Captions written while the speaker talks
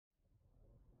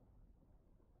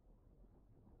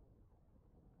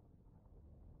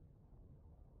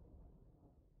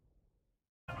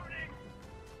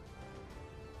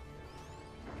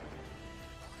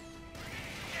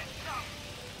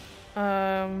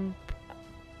Um,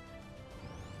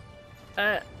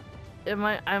 I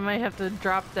might have to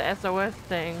drop the SOS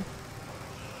thing.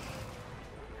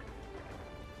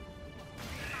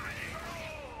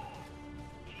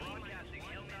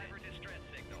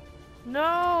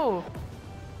 No!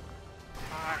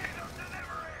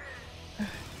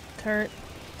 Turret.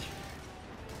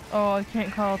 Oh, I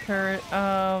can't call turret.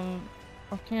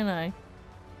 Or can I?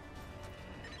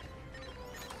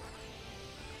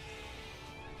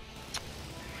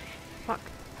 Fuck.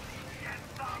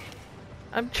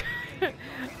 I'm trying.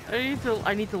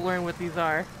 I need to learn what these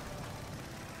are.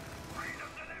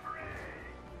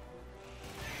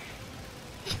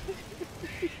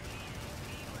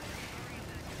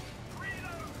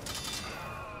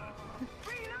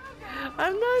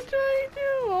 I'm not trying to.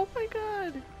 Oh my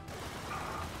god.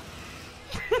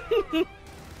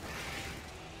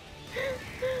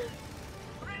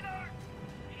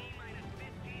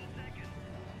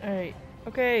 Alright.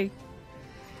 Okay.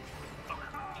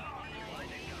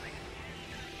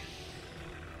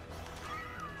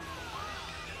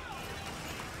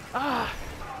 Ah.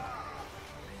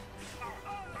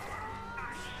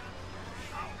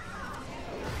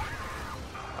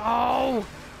 Oh!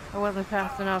 I wasn't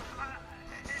fast enough.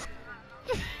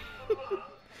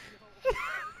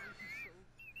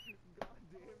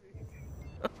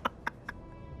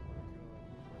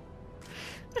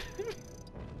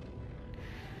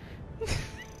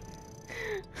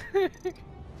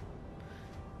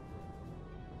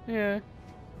 Yeah.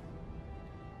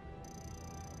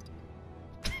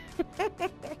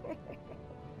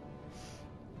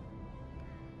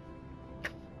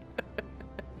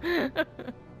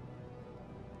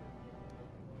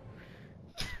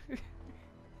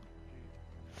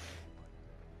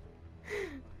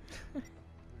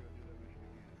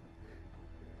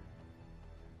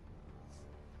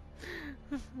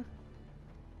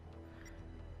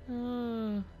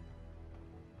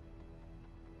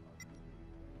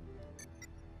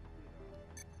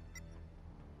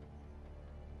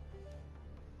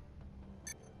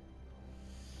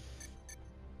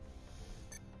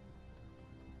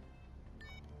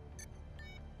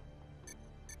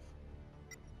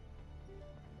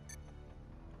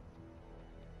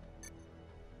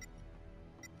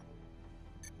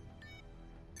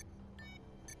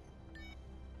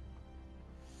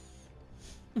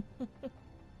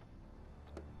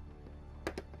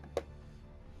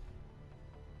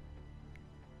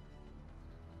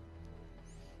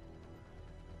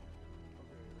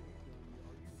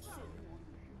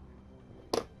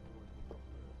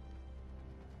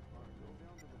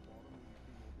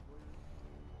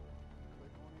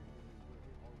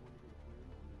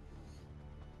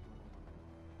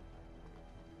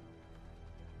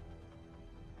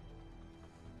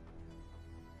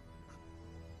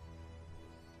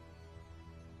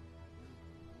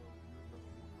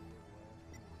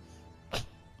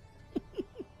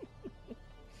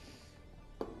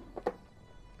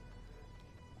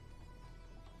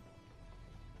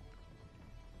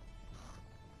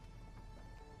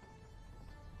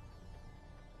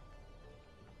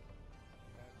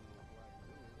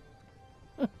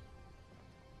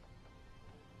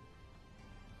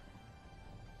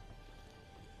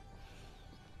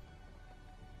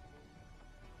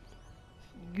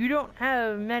 You don't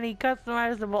have many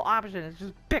customizable options,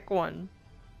 just pick one.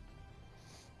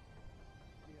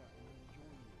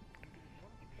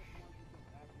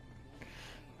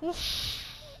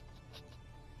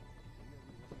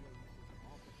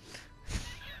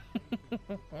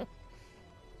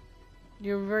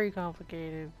 You're very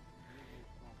complicated.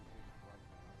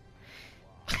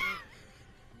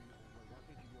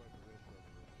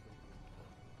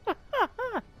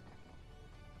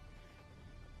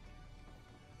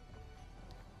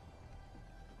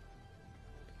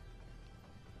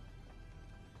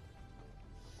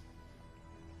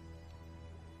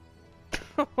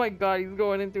 Oh my god, he's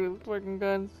going into his fucking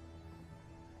guns.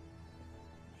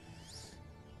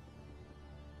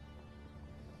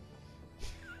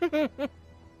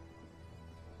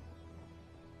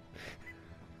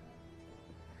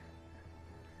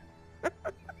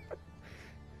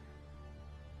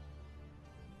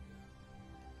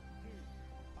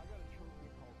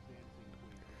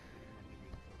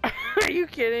 Are you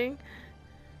kidding?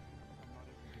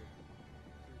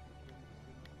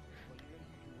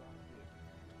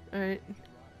 Alright.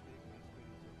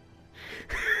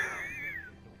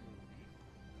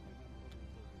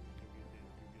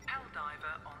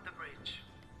 Helldiver on the bridge.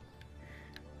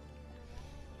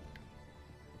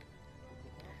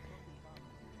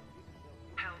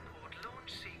 Hellport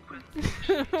launch sequence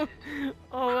initiated.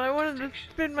 Oh, I wanted to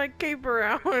spin my cape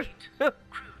around. Crew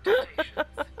to stations.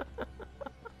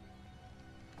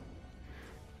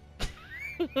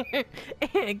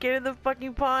 Get in the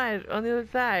fucking pond on the other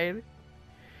side.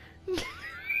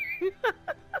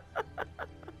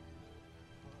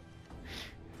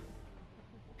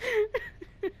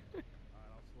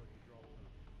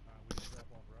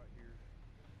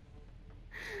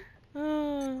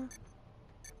 Oh.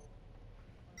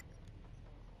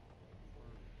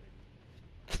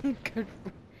 Good.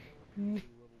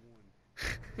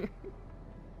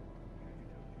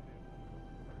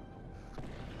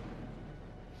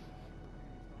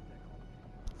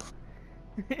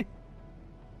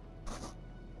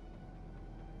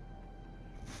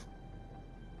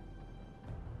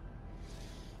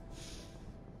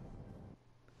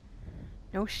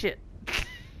 No shit.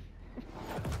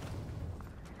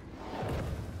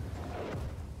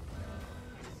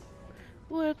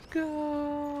 Let's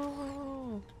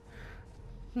go.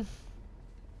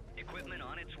 Equipment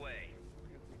on its way.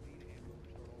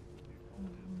 Oh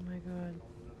my god.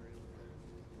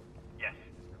 Yes.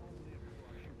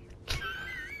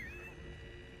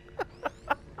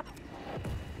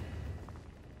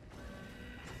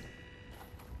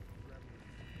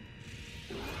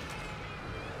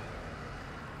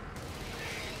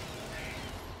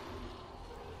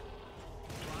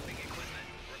 Dropping equipment.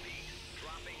 Repeat.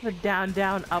 Dropping. The down,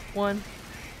 down, up one.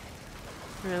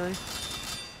 Really?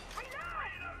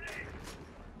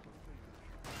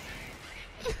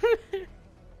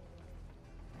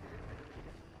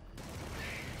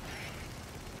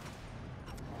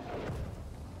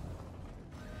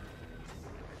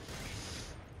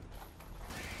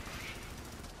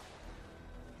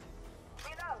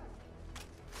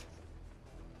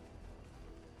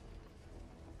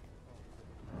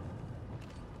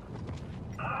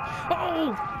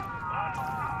 Oh!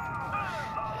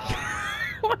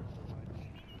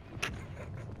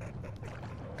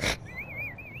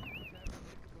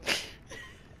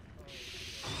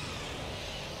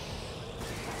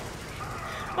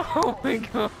 Oh my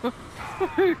god.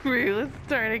 Wait, let's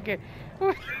start again.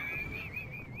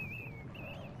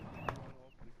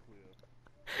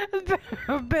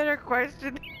 A better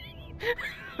question.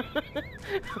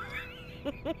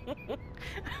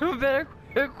 A better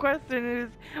question is,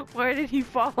 why did he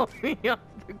follow me off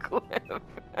the cliff?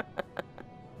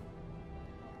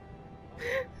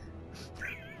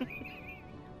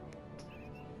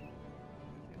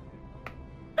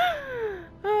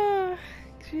 Oh,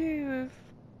 Jesus.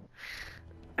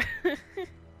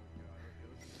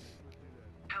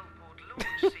 Hellport launch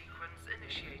sequence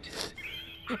initiated.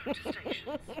 Crew to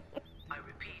stations. I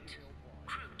repeat,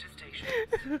 crew to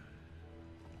stations.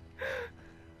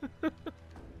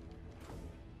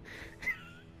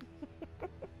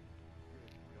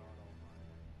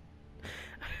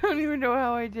 I don't even know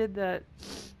how I did that.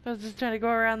 I was just trying to go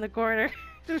around the corner.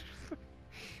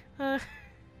 uh.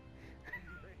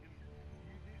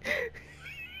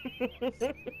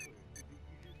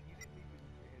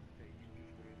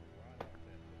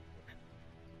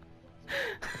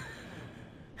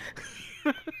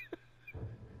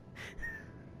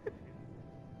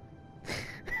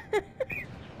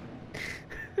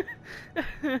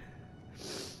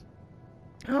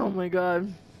 Oh my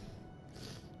god.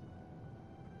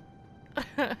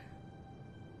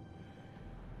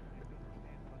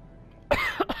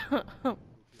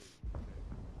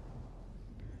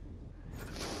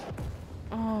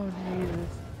 Oh Jesus.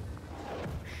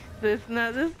 This is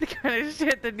the kind of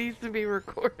shit that needs to be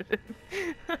recorded.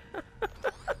 Stand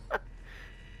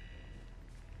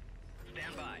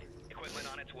by. Equipment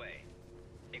on its way.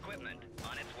 Equipment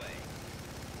on its way.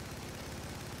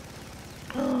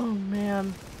 Oh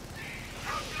man.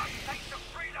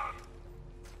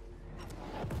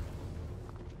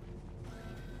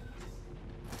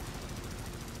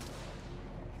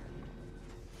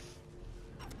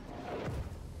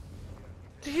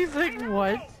 He's like,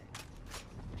 what?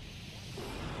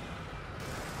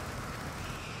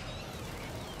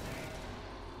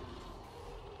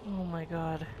 Oh my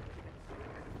god.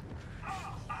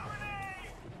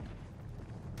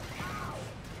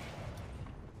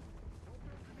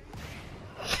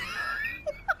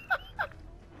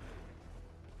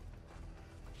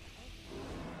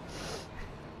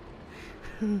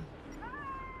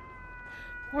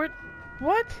 What?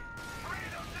 What?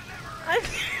 I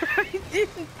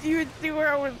didn't even see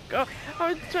where I was going.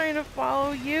 I was trying to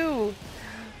follow you.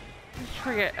 Just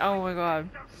forget. Oh my god.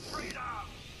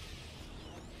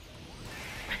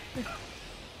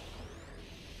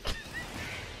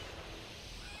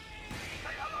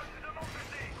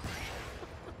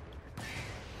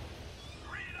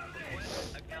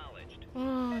 Request acknowledged.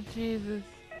 Oh Jesus.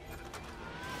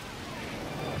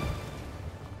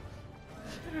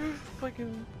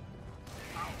 fucking...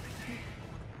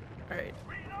 Alright.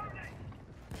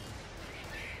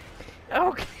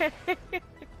 Okay.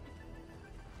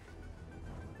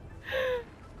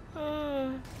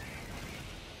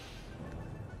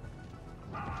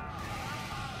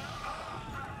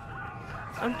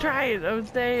 I'm trying. I'm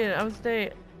staying. I'm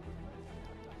staying.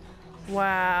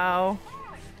 Wow.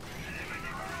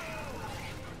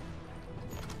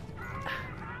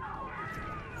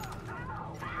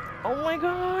 Oh my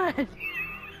god.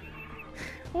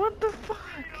 What the fuck?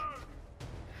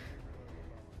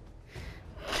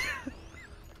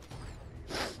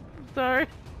 Sorry.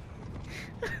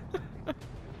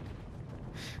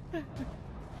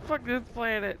 Fuck this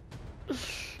planet.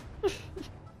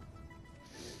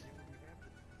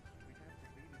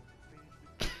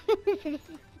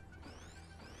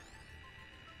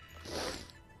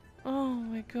 Oh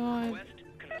my god. Quest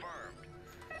confirmed.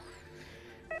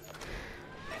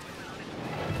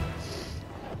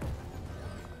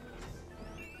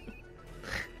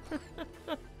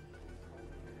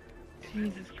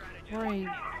 Jesus Christ.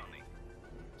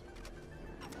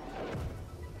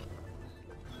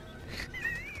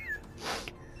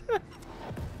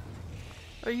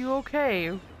 Are you okay?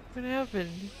 What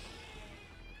happened?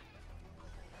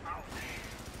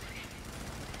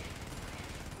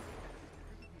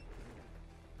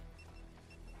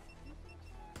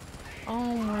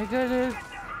 Oh my goodness.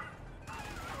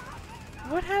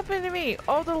 What happened to me?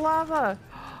 Oh, the lava.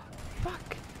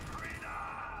 Fuck.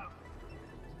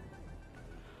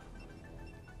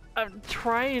 I'm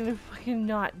trying to fucking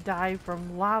not die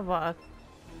from lava.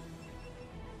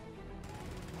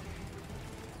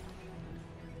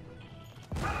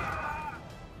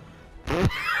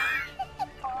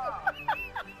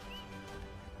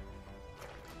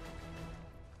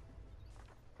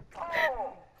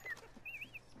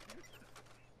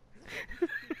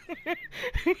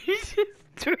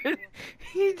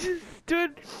 He just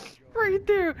stood right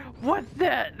there. What's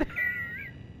that?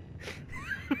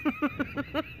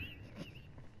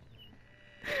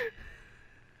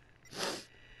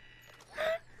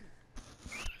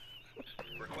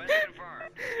 Request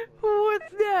confirmed.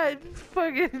 What's that? Just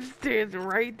fucking stands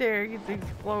right there. He's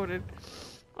exploded.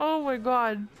 Oh my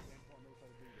god.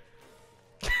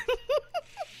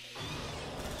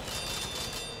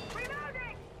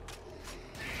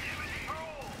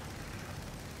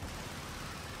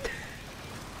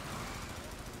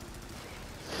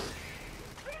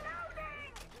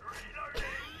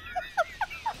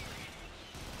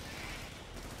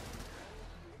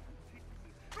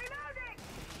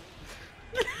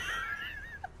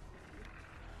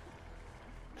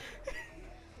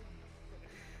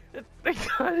 I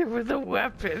thought it was a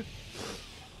weapon.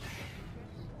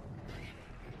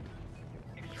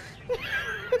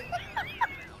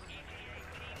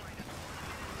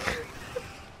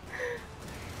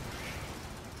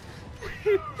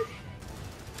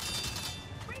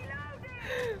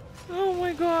 Oh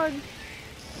my god.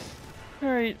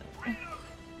 Alright.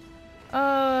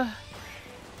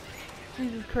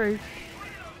 Jesus Christ.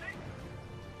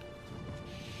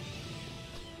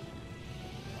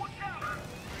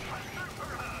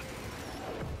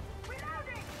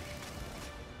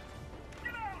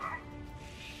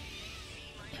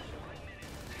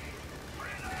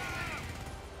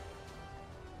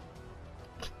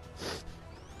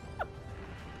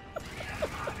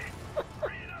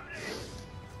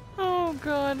 Oh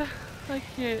god, I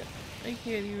can't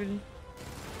even.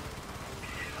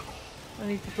 I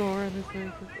need to go around this way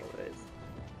because otherwise.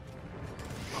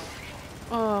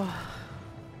 Oh.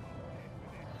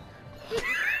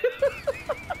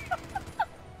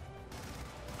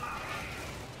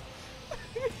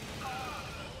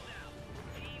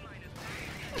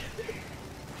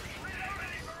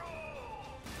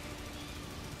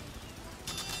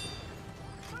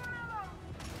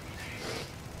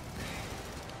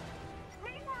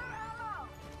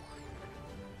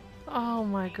 Oh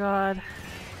my god.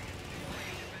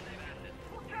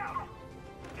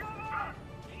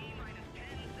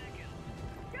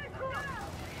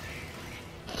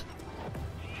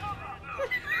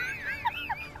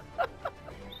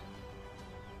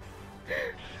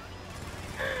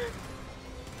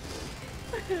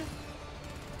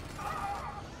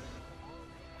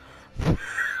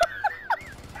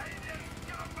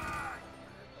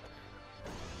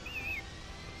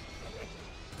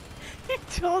 I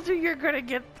told you you're gonna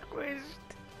get squished.